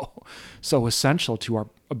so essential to our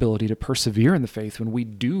ability to persevere in the faith when we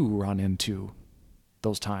do run into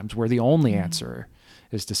those times where the only answer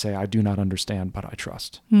is to say, I do not understand, but I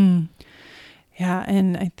trust. Yeah,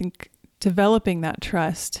 and I think developing that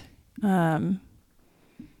trust,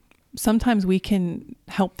 sometimes we can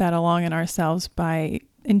help that along in ourselves by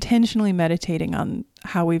intentionally meditating on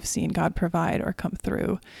how we've seen God provide or come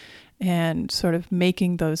through and sort of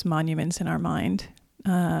making those monuments in our mind,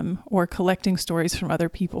 or collecting stories from other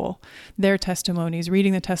people, their testimonies,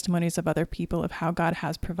 reading the testimonies of other people of how God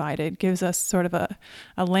has provided gives us sort of a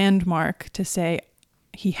landmark to say,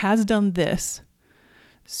 he has done this.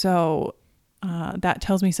 So that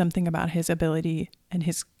tells me something about his ability and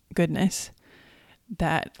his goodness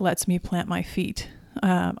that lets me plant my feet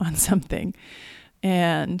on something.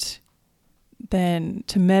 And then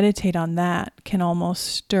to meditate on that can almost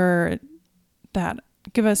stir that,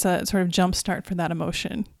 give us a sort of jump start for that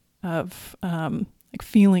emotion of like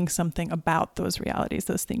feeling something about those realities,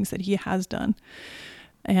 those things that he has done.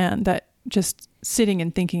 And that just sitting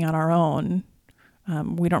and thinking on our own,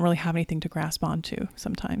 we don't really have anything to grasp onto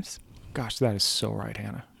sometimes. Gosh, that is so right,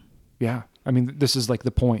 Hannah. Yeah. I mean, this is like the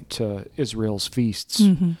point to Israel's feasts,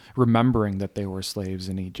 remembering that they were slaves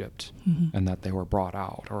in Egypt and that they were brought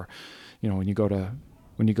out. Or, when you go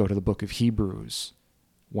to the book of Hebrews,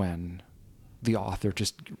 when the author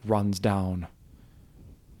just runs down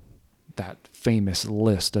that famous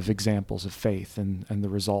list of examples of faith and the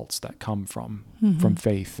results that come from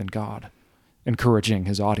faith in God, encouraging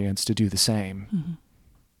his audience to do the same.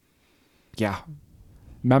 Yeah.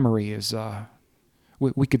 Memory is...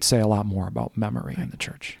 We could say a lot more about memory in the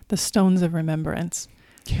church. The stones of remembrance.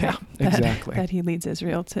 Yeah, exactly. That he leads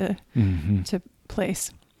Israel to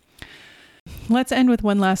place. Let's end with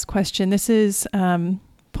one last question. This is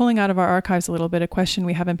pulling out of our archives a little bit, a question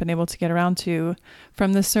we haven't been able to get around to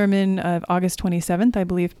from the sermon of August 27th. I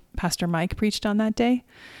believe Pastor Mike preached on that day.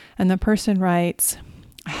 And the person writes,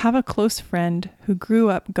 I have a close friend who grew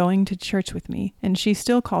up going to church with me, and she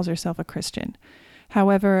still calls herself a Christian.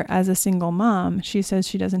 However, as a single mom, she says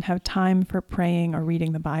she doesn't have time for praying or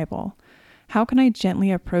reading the Bible. How can I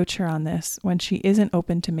gently approach her on this when she isn't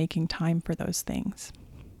open to making time for those things?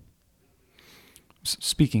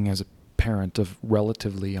 Speaking as a parent of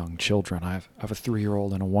relatively young children, I have a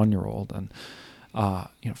 3-year-old and a 1-year-old, and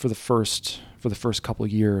for the first couple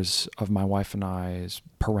of years of my wife and I's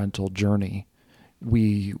parental journey,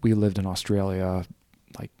 we lived in Australia,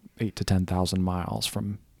 like 8,000 to 10,000 miles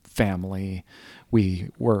from family.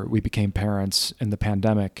 We became parents in the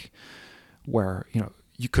pandemic, where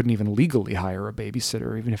you couldn't even legally hire a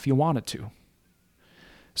babysitter even if you wanted to.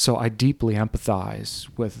 So I deeply empathize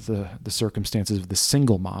with the circumstances of the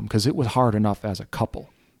single mom, because it was hard enough as a couple,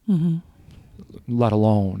 let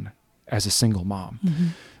alone as a single mom.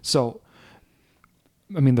 So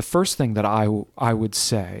mean, the first thing that I would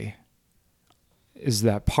say is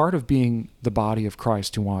that part of being the body of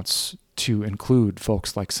Christ who wants to include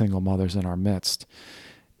folks like single mothers in our midst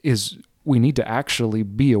is we need to actually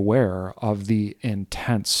be aware of the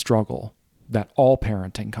intense struggle that all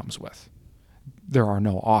parenting comes with. There are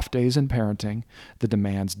no off days in parenting. The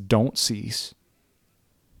demands don't cease.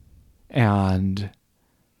 And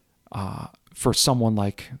for someone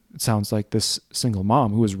like, it sounds like this single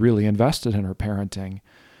mom who is really invested in her parenting,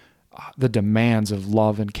 the demands of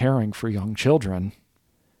love and caring for young children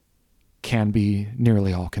can be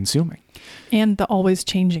nearly all-consuming. And the always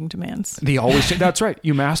changing demands. That's right.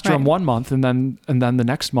 You master right. them one month, and then the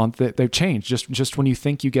next month they've changed. Just when you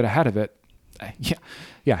think you get ahead of it.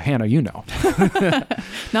 Yeah, Hannah, you know.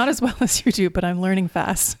 Not as well as you do, but I'm learning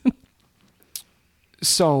fast.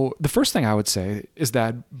 So the first thing I would say is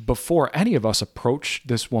that before any of us approach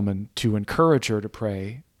this woman to encourage her to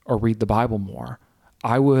pray or read the Bible more,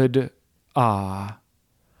 I would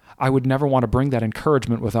never want to bring that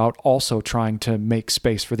encouragement without also trying to make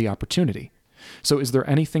space for the opportunity. So is there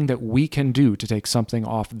anything that we can do to take something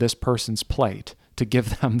off this person's plate to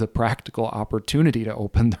give them the practical opportunity to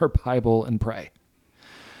open their Bible and pray?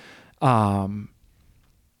 That,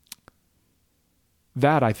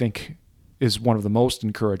 I think, is one of the most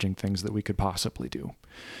encouraging things that we could possibly do.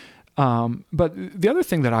 But the other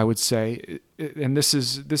thing that I would say, and this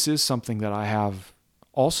is something that I have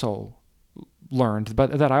also learned,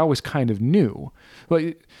 but that I always kind of knew.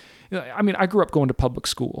 But I mean, I grew up going to public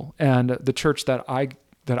school, and the church that I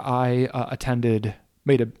attended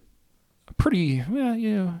made a pretty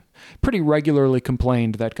regularly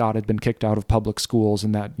complained that God had been kicked out of public schools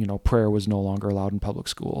and that, prayer was no longer allowed in public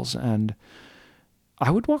schools. And I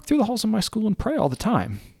would walk through the halls of my school and pray all the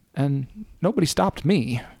time, and nobody stopped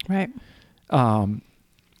me. Right.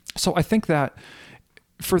 So I think that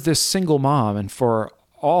for this single mom and for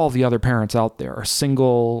all the other parents out there,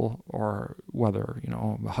 single or whether,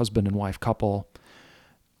 a husband and wife couple,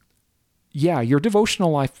 your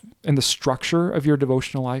devotional life and the structure of your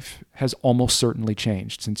devotional life has almost certainly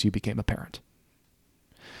changed since you became a parent.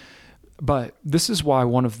 But this is why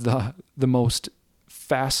one of the most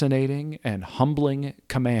fascinating and humbling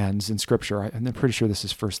commands in Scripture, and I'm pretty sure this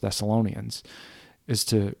is 1 Thessalonians, is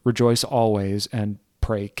to rejoice always and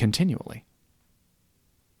pray continually.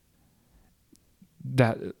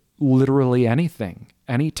 That literally anything,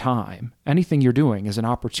 anytime, anything you're doing is an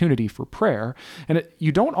opportunity for prayer, and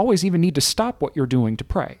you don't always even need to stop what you're doing to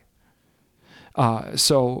pray.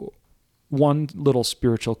 So one little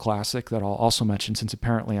spiritual classic that I'll also mention, since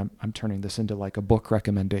apparently I'm turning this into like a book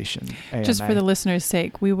recommendation. AMA. Just for the listeners'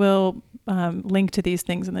 sake, we will link to these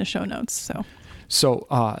things in the show notes. So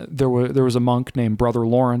there was a monk named Brother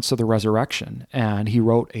Lawrence of the Resurrection, and he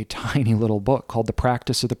wrote a tiny little book called The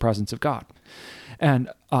Practice of the Presence of God.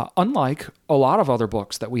 And unlike a lot of other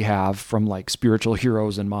books that we have from like spiritual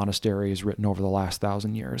heroes and monasteries written over the last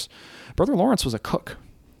 1,000 years, Brother Lawrence was a cook.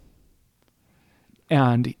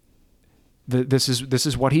 And this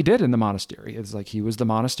is what he did in the monastery. It's like he was the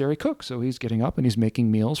monastery cook. So he's getting up and he's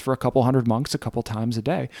making meals for a couple hundred monks a couple times a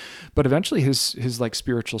day. But eventually his like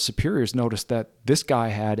spiritual superiors noticed that this guy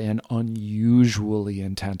had an unusually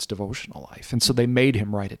intense devotional life. And so they made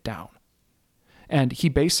him write it down. And he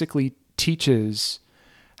basically teaches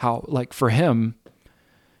how, like for him,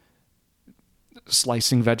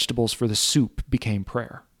 slicing vegetables for the soup became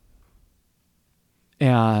prayer.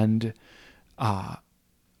 And now,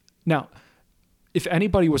 if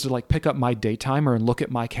anybody was to like pick up my day timer and look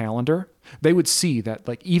at my calendar, they would see that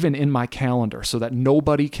like even in my calendar, so that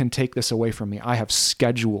nobody can take this away from me, I have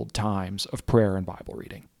scheduled times of prayer and Bible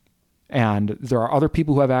reading. And there are other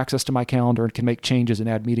people who have access to my calendar and can make changes and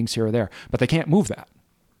add meetings here or there, but they can't move that.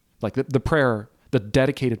 Like the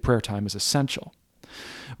dedicated prayer time is essential.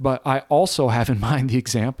 But I also have in mind the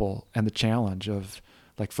example and the challenge of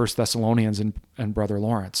like 1 Thessalonians and Brother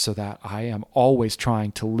Lawrence, so that I am always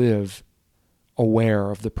trying to live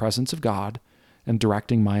aware of the presence of God and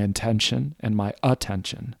directing my intention and my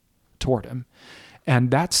attention toward Him.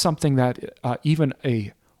 And that's something that even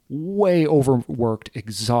a way overworked,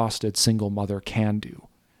 exhausted single mother can do.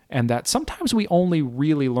 And that sometimes we only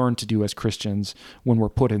really learn to do as Christians when we're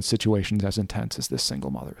put in situations as intense as this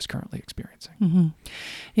single mother is currently experiencing. Mm-hmm.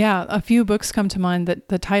 Yeah, a few books come to mind that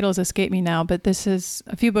the titles escape me now, but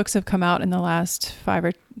a few books have come out in the last 5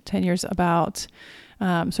 or 10 years about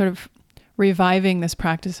sort of reviving this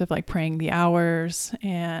practice of like praying the hours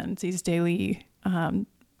and these daily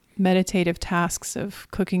meditative tasks of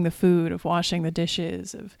cooking the food, of washing the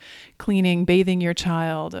dishes, of cleaning, bathing your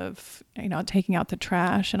child, of taking out the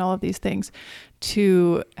trash and all of these things,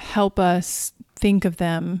 to help us think of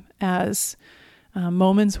them as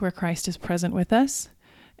moments where Christ is present with us,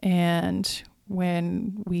 and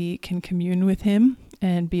when we can commune with him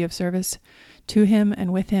and be of service to him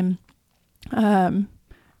and with him.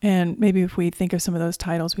 And maybe if we think of some of those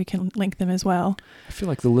titles, we can link them as well. I feel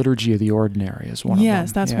like the Liturgy of the Ordinary is one of them.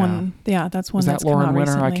 Yes, that's one. Yeah, that's one. Was that's that Lauren come out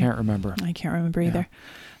Winner? recently. I can't remember. I can't remember either.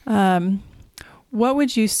 What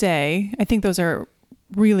would you say? I think those are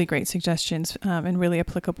really great suggestions and really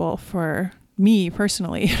applicable for me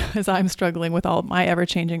personally, as I'm struggling with all my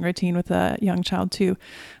ever-changing routine with a young child too.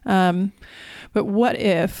 But what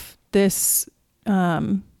if this,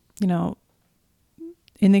 in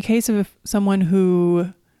the case of someone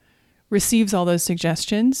who receives all those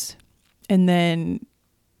suggestions and then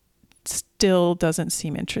still doesn't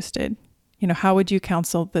seem interested? How would you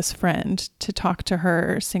counsel this friend to talk to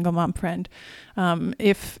her single mom friend?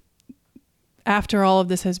 If after all of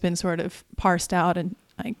this has been sort of parsed out and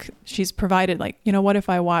like she's provided what if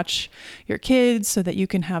I watch your kids so that you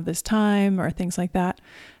can have this time or things like that?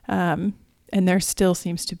 And there still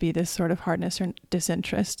seems to be this sort of hardness or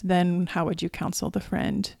disinterest, then how would you counsel the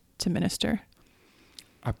friend to minister?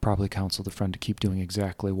 I'd probably counsel the friend to keep doing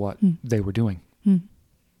exactly what they were doing.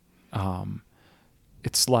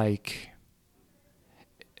 It's like,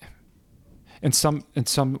 in some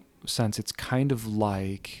sense, it's kind of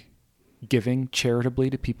like giving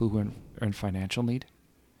charitably to people who are in financial need.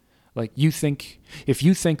 Like if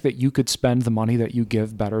you think that you could spend the money that you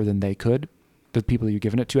give better than they could, the people that you're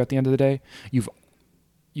giving it to at the end of the day, you've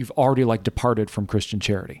already departed from Christian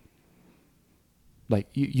charity. Like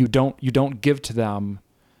you don't give to them.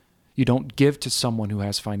 You don't give to someone who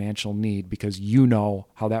has financial need because you know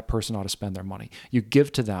how that person ought to spend their money. You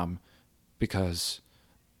give to them because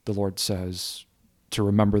the Lord says to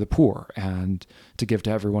remember the poor and to give to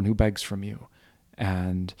everyone who begs from you.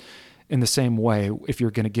 And in the same way, if you're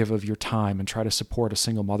going to give of your time and try to support a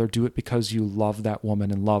single mother, do it because you love that woman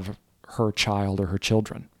and love her child or her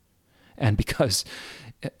children. And because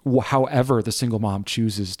however the single mom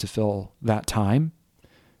chooses to fill that time,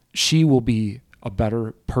 she will be a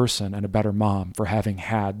better person and a better mom for having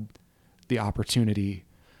had the opportunity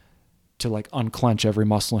to unclench every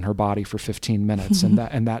muscle in her body for 15 minutes.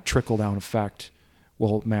 and that trickle down effect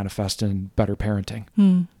will manifest in better parenting.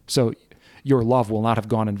 So your love will not have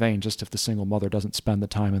gone in vain just if the single mother doesn't spend the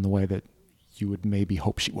time in the way that you would maybe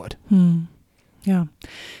hope she would. Yeah.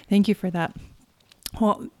 Thank you for that.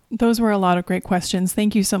 Well, those were a lot of great questions.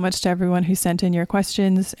 Thank you so much to everyone who sent in your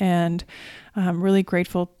questions, and I'm really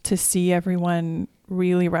grateful to see everyone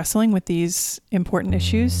really wrestling with these important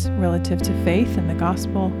issues relative to faith and the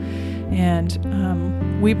gospel.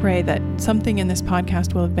 And we pray that something in this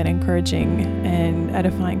podcast will have been encouraging and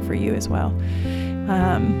edifying for you as well.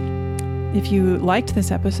 If you liked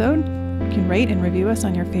this episode, you can rate and review us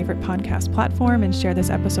on your favorite podcast platform and share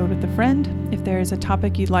this episode with a friend. If there is a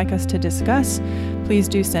topic you'd like us to discuss, please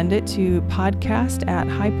do send it to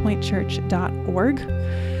podcast@highpointchurch.org.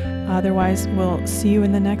 Otherwise, we'll see you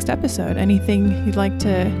in the next episode. Anything you'd like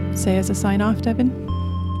to say as a sign-off, Devin?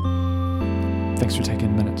 Thanks for taking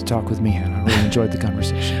a minute to talk with me, Hannah. I really enjoyed the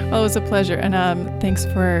conversation. Well, it was a pleasure. And thanks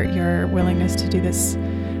for your willingness to do this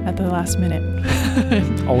at the last minute.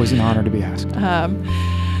 Always an honor to be asked.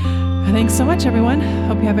 Thanks so much, everyone.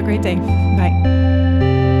 Hope you have a great day. Bye.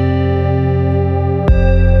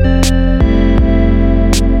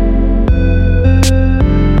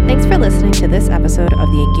 Thanks for listening to this episode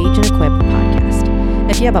of the Engage and Equip podcast.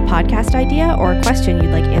 If you have a podcast idea or a question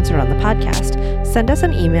you'd like answered on the podcast, send us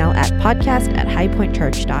an email at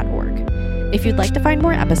podcast@highpointchurch.org. If you'd like to find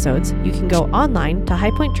more episodes, you can go online to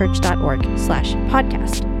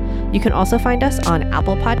highpointchurch.org/podcast. You can also find us on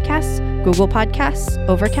Apple Podcasts, Google Podcasts,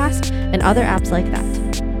 Overcast, and other apps like that.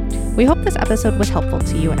 We hope this episode was helpful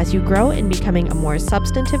to you as you grow in becoming a more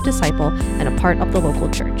substantive disciple and a part of the local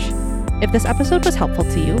church. If this episode was helpful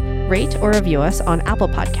to you, rate or review us on Apple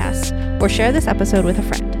Podcasts or share this episode with a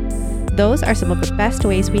friend. Those are some of the best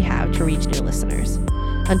ways we have to reach new listeners.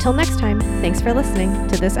 Until next time, thanks for listening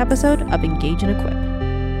to this episode of Engage and Equip.